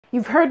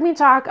You've heard me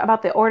talk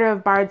about the Order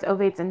of Bards,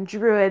 Ovates, and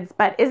Druids,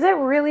 but is it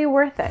really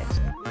worth it?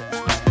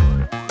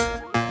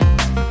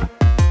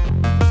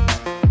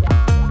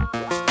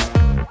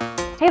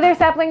 Hey there,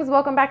 saplings!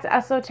 Welcome back to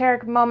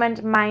Esoteric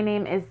Moment. My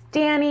name is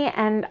Danny,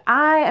 and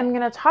I am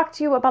going to talk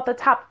to you about the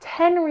top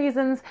 10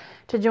 reasons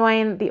to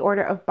join the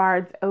Order of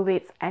Bards,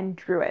 Ovates, and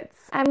Druids.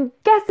 I'm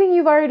guessing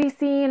you've already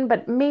seen,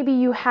 but maybe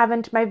you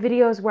haven't, my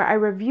videos where I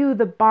review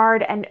the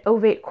Bard and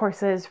Ovate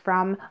courses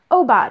from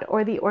OBOD,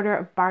 or the Order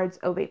of Bards,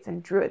 Ovates,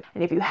 and Druids.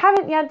 And if you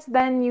haven't yet,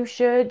 then you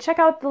should check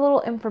out the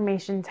little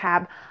information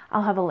tab.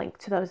 I'll have a link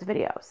to those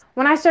videos.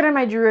 When I started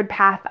my Druid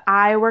path,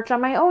 I worked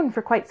on my own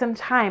for quite some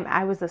time.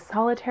 I was a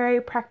solitary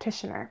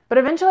practitioner. But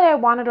eventually I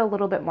wanted a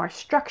little bit more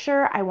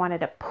structure, I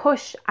wanted a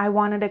push, I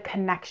wanted a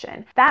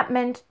connection. That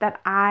meant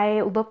that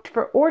I looked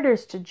for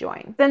orders to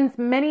join. Since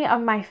many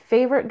of my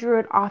favorite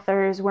Druid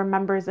authors were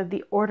members of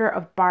the Order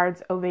of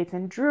Bards, Ovates,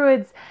 and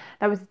Druids,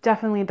 that was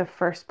definitely the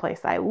first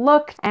place I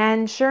looked.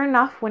 And sure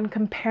enough, when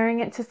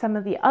comparing it to some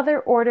of the other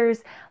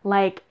orders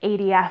like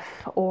ADF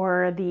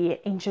or the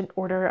Ancient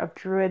Order of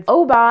Druids,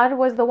 OBOD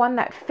was the one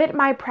that fit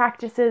my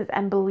practices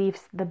and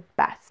beliefs the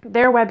best.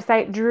 Their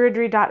website,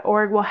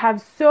 druidry.org, will have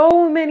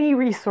so many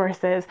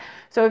resources.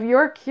 So if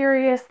you're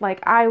curious like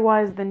I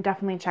was, then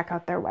definitely check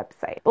out their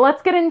website. But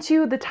let's get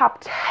into the top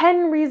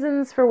 10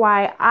 reasons for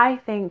why I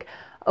think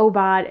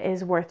OBOD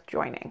is worth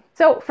joining.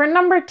 So for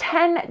number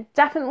 10,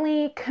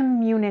 definitely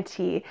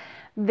community.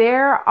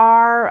 There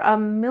are a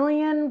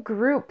million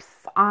groups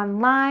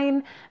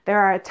online, there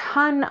are a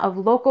ton of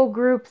local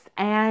groups,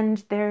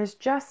 and there's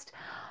just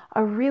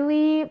a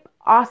really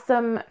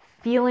awesome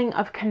feeling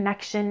of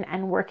connection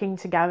and working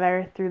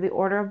together through the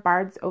Order of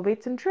Bards,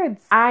 Ovates, and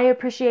Druids. I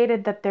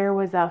appreciated that there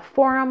was a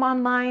forum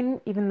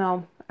online, even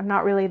though I'm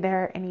not really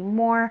there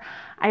anymore.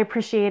 I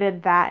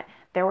appreciated that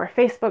there were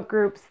Facebook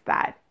groups,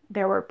 that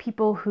there were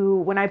people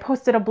who, when I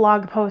posted a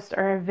blog post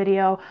or a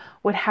video,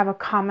 would have a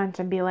comment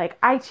and be like,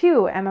 I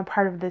too am a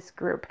part of this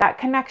group. That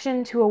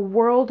connection to a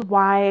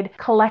worldwide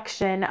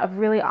collection of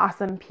really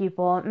awesome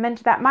people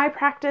meant that my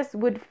practice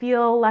would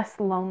feel less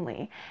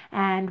lonely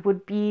and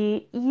would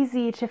be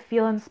easy to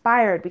feel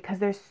inspired because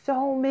there's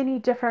so many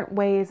different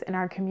ways in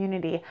our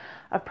community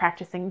of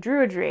practicing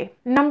Druidry.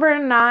 Number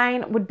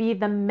 9 would be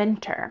the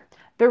mentor.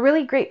 The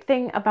really great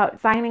thing about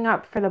signing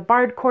up for the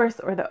Bard course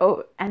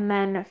or and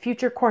then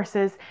future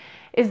courses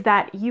is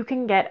that you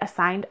can get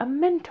assigned a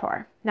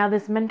mentor. Now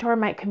this mentor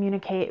might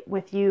communicate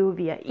with you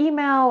via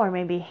email or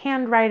maybe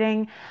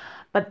handwriting,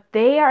 but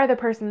they are the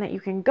person that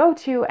you can go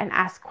to and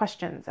ask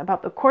questions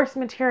about the course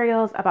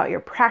materials, about your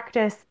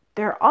practice.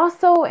 They're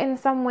also in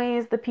some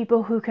ways the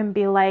people who can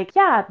be like,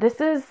 yeah,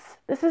 this is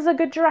a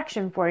good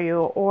direction for you,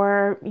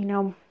 or, you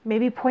know,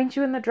 maybe point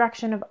you in the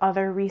direction of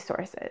other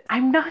resources.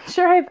 I'm not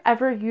sure I've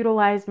ever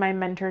utilized my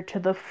mentor to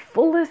the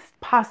fullest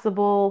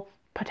possible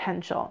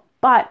potential,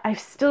 but I've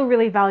still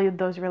really valued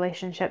those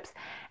relationships,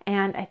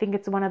 and I think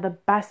it's one of the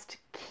best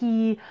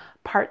key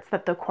parts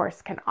that the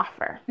course can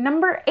offer.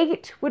 Number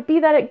 8 would be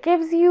that it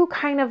gives you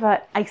kind of an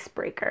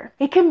icebreaker.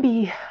 It can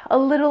be a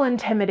little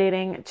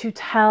intimidating to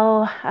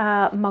tell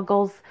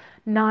muggles,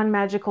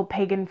 non-magical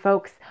pagan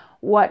folks,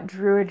 what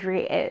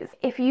Druidry is.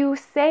 If you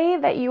say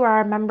that you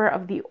are a member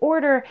of the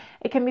order,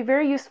 it can be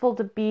very useful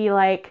to be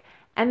like,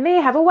 and they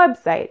have a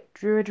website,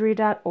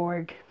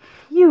 druidry.org.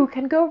 You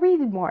can go read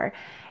more.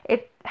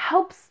 It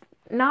helps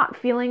not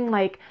feeling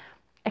like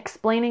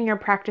explaining your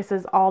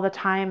practices all the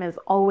time is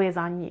always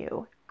on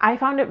you. I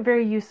found it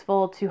very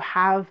useful to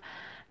have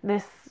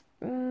this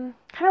kind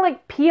of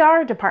like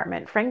PR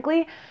department,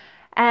 frankly,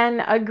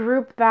 and a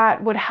group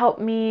that would help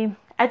me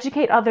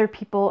educate other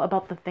people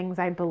about the things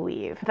I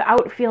believe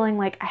without feeling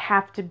like I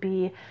have to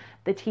be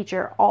the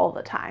teacher all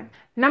the time.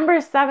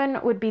 Number 7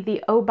 would be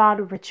the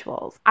OBOD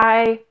rituals.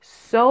 I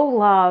so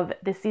love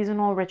the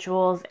seasonal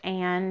rituals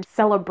and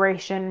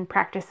celebration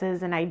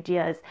practices and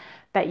ideas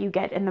that you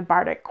get in the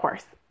Bardic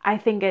course. I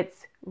think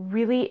it's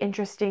really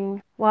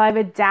interesting. While I've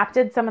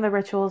adapted some of the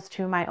rituals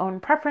to my own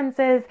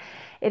preferences,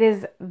 it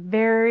is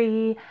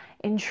very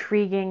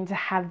intriguing to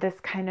have this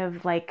kind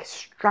of like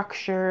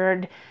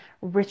structured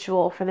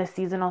ritual for the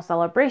seasonal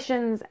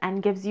celebrations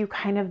and gives you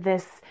kind of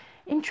this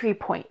entry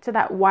point to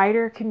that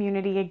wider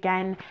community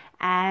again,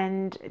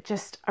 and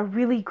just a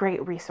really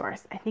great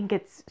resource. I think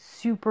it's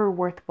super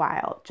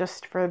worthwhile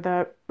just for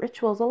the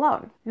rituals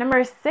alone.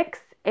 Number 6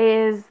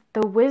 is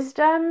the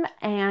wisdom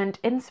and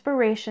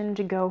inspiration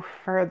to go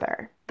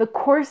further. The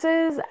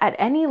courses at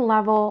any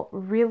level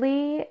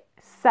really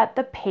set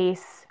the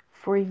pace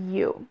for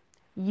you.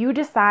 You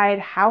decide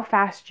how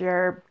fast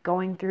you're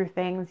going through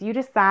things. You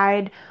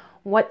decide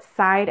what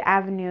side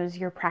avenues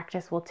your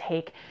practice will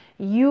take.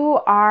 You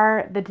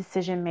are the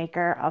decision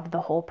maker of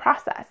the whole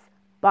process,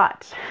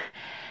 but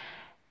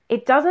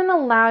it doesn't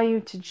allow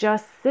you to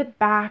just sit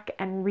back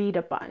and read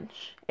a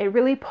bunch. It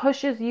really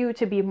pushes you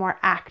to be more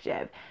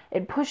active.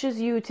 It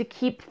pushes you to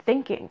keep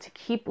thinking, to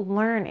keep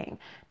learning,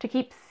 to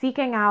keep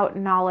seeking out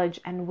knowledge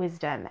and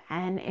wisdom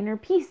and inner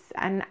peace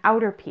and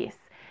outer peace.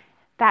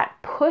 that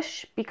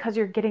push because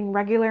you're getting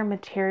regular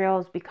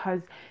materials,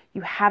 because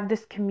you have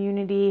this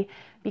community,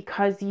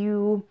 because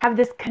you have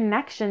this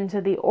connection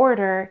to the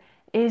order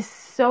is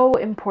so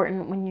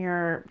important when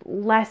you're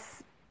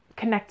less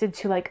connected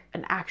to like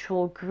an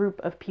actual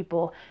group of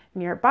people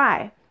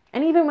nearby.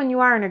 And even when you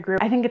are in a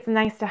group, I think it's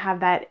nice to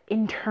have that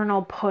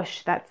internal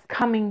push that's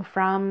coming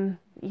from,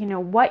 you know,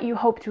 what you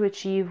hope to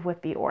achieve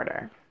with the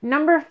order.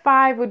 Number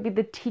 5 would be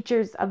the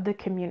teachers of the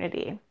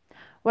community.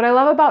 What I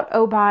love about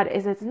OBOD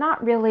is it's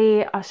not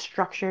really a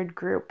structured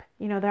group.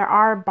 You know, there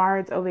are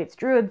Bards, Ovates,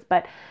 Druids,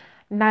 but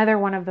neither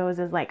one of those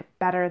is like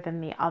better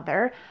than the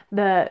other.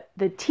 The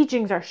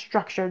teachings are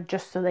structured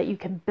just so that you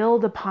can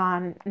build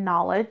upon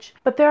knowledge.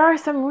 But there are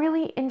some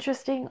really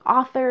interesting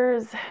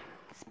authors,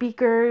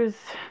 speakers,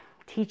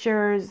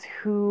 teachers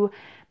who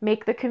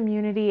make the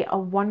community a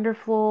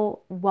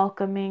wonderful,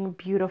 welcoming,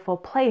 beautiful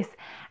place.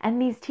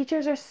 And these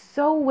teachers are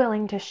so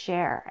willing to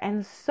share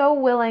and so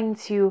willing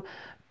to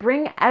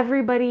bring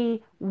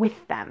everybody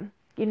with them.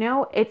 You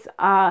know, it's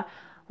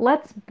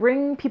let's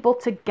bring people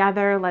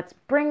together. Let's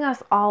bring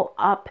us all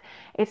up.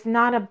 It's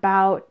not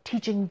about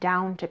teaching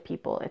down to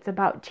people. It's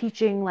about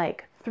teaching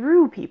like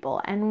through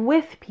people and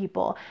with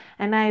people.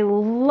 And I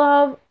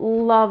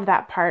love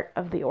that part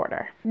of the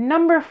order.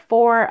 Number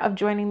 4 of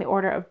joining the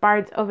order of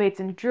Bards, Ovates,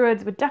 and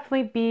Druids would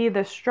definitely be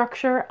the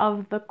structure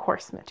of the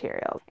course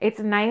materials.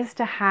 It's nice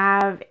to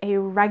have a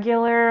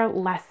regular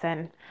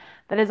lesson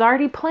that is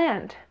already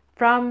planned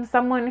from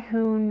someone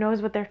who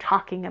knows what they're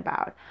talking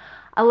about.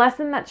 A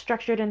lesson that's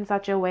structured in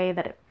such a way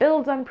that it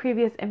builds on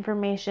previous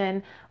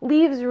information,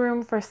 leaves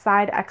room for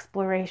side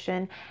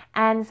exploration,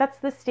 and sets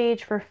the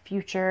stage for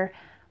future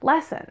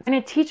lessons. And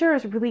a teacher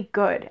is really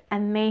good,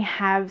 and they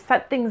have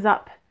set things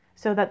up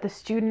so that the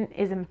student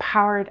is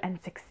empowered and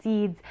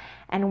succeeds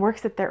and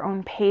works at their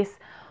own pace.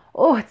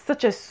 Oh, it's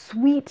such a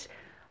sweet,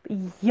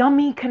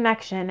 yummy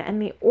connection, and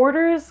the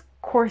orders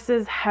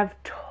courses have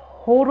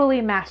totally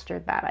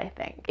mastered that, I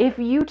think. If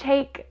you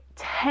take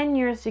 10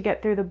 years to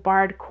get through the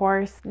Bard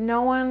course,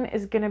 no one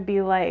is gonna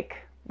be like,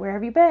 where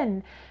have you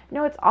been?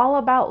 No, it's all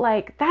about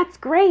like, that's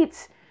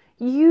great.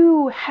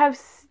 You have,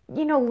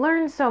 you know,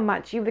 learned so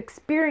much. You've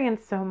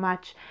experienced so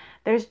much.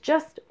 There's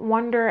just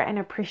wonder and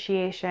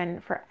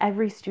appreciation for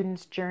every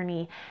student's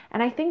journey.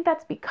 And I think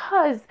that's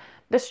because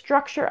the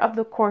structure of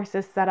the course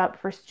is set up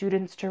for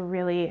students to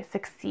really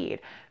succeed,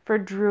 for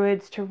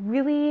Druids to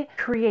really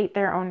create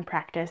their own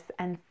practice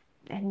and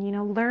you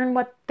know, learn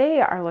what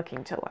they are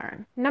looking to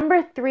learn.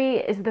 Number 3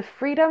 is the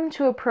freedom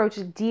to approach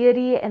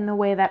deity in the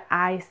way that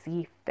I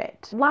see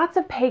fit. Lots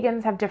of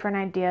pagans have different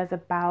ideas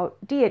about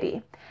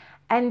deity.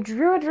 And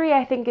Druidry,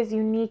 I think, is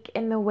unique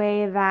in the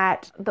way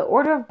that the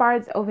Order of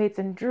Bards, Ovates,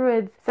 and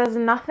Druids says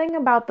nothing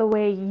about the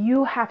way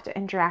you have to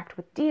interact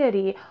with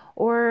deity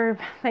or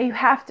that you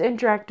have to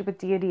interact with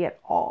deity at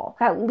all.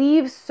 That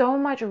leaves so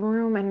much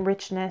room and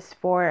richness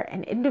for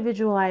an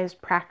individualized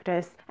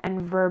practice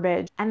and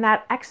verbiage and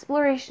that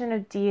exploration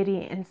of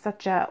deity in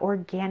such an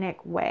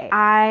organic way.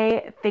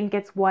 I think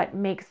it's what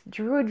makes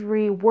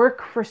Druidry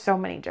work for so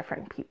many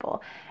different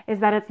people, is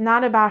that it's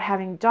not about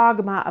having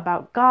dogma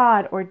about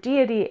God or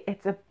deity,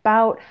 it's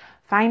about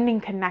finding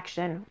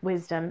connection,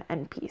 wisdom,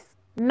 and peace.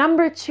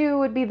 Number 2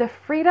 would be the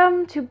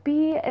freedom to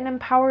be an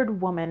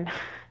empowered woman.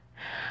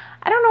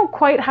 I don't know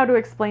quite how to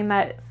explain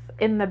that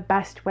in the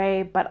best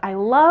way, but I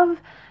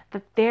love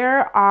that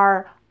there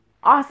are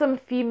awesome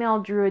female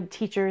Druid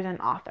teachers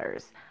and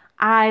authors.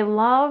 I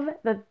love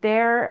that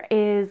there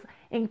is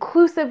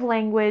inclusive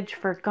language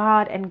for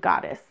God and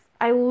Goddess.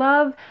 I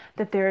love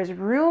that there is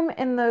room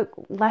in the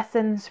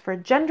lessons for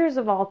genders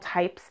of all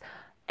types,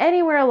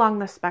 anywhere along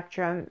the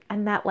spectrum,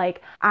 and that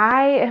like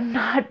I am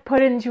not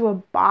put into a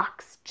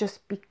box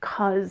just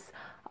because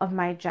of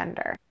my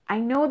gender. I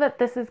know that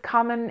this is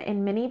common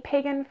in many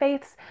pagan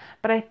faiths,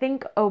 but I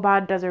think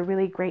OBOD does a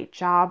really great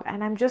job,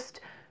 and I'm just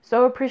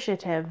so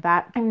appreciative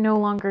that I'm no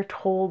longer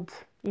told,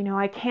 you know,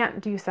 I can't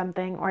do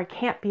something or I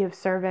can't be of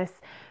service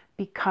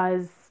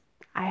because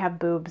I have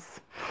boobs.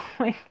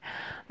 Like,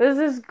 this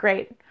is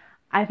great.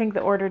 I think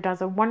the order does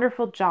a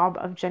wonderful job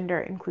of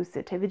gender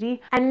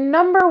inclusivity. And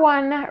number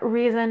 1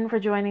 reason for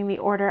joining the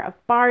order of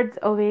Bards,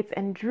 Ovates,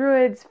 and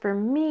Druids for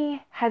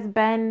me has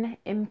been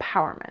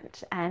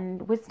empowerment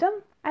and wisdom.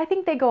 I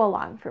think they go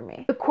along for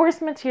me. The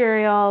course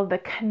material, the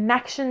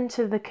connection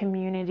to the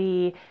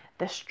community,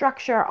 the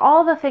structure,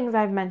 all the things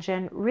I've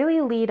mentioned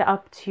really lead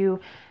up to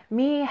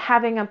me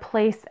having a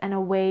place and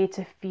a way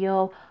to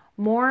feel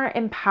more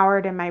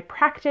empowered in my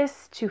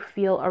practice, to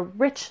feel a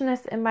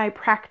richness in my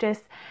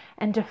practice,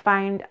 and to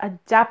find a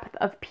depth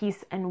of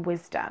peace and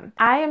wisdom.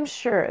 I am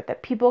sure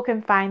that people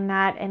can find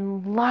that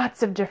in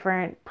lots of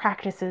different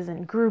practices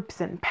and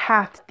groups and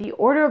paths. The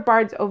Order of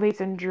Bards,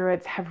 Ovates, and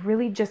Druids have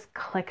really just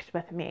clicked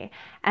with me,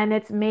 and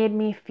it's made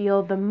me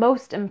feel the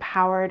most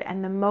empowered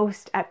and the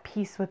most at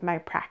peace with my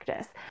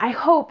practice. I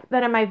hope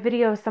that in my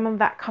videos some of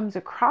that comes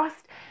across,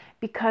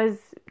 because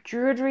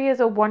Druidry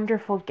is a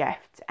wonderful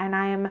gift, and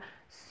I am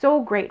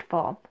so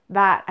grateful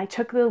that I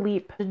took the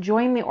leap to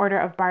join the Order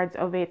of Bards,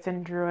 Ovates,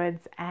 and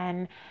Druids,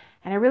 and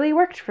it really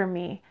worked for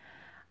me.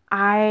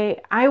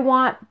 I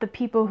want the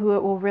people who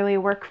it will really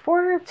work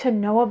for to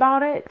know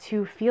about it,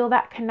 to feel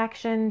that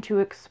connection, to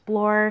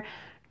explore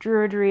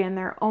Druidry in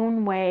their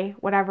own way,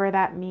 whatever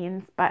that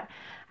means. But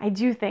I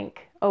do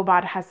think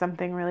Obad has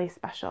something really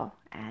special,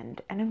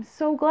 and I'm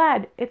so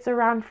glad it's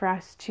around for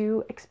us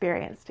to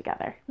experience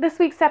together. This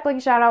week's sapling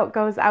shout out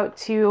goes out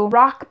to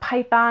Rock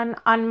Python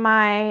on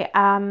my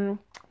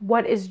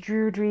What is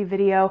Druidry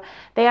video.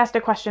 They asked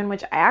a question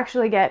which I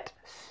actually get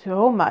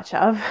so much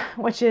of,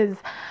 which is,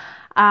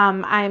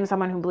 I am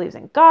someone who believes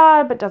in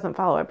God but doesn't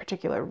follow a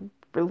particular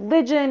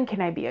religion.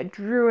 Can I be a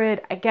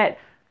druid? I get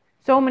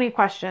so many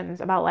questions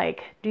about,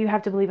 like, do you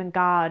have to believe in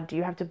God? Do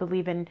you have to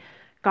believe in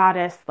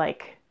goddess?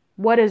 Like,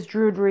 what is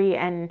Druidry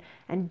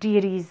and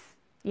deities,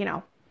 you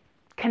know,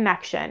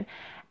 connection?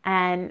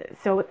 And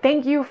so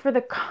thank you for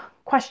the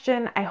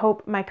question. I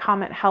hope my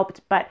comment helped,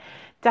 but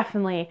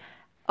definitely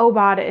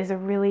Obad is a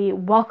really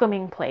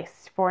welcoming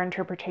place for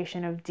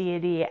interpretation of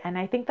deity, and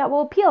I think that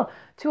will appeal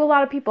to a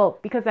lot of people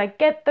because I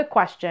get the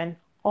question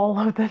all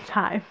of the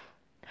time.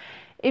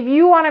 If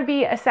you want to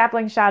be a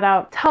sapling shout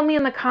out, tell me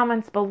in the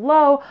comments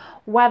below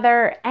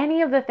whether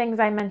any of the things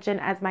I mentioned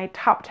as my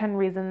top 10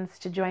 reasons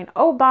to join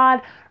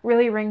Obad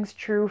really rings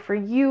true for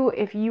you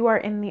if you are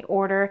in the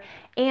order.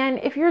 And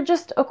if you're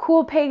just a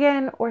cool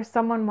pagan or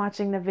someone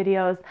watching the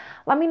videos,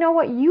 let me know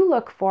what you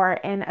look for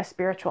in a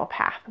spiritual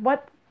path.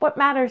 What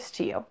matters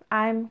to you?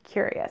 I'm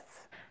curious.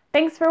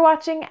 Thanks for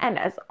watching, and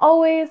as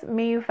always,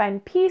 may you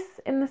find peace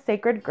in the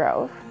sacred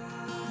grove.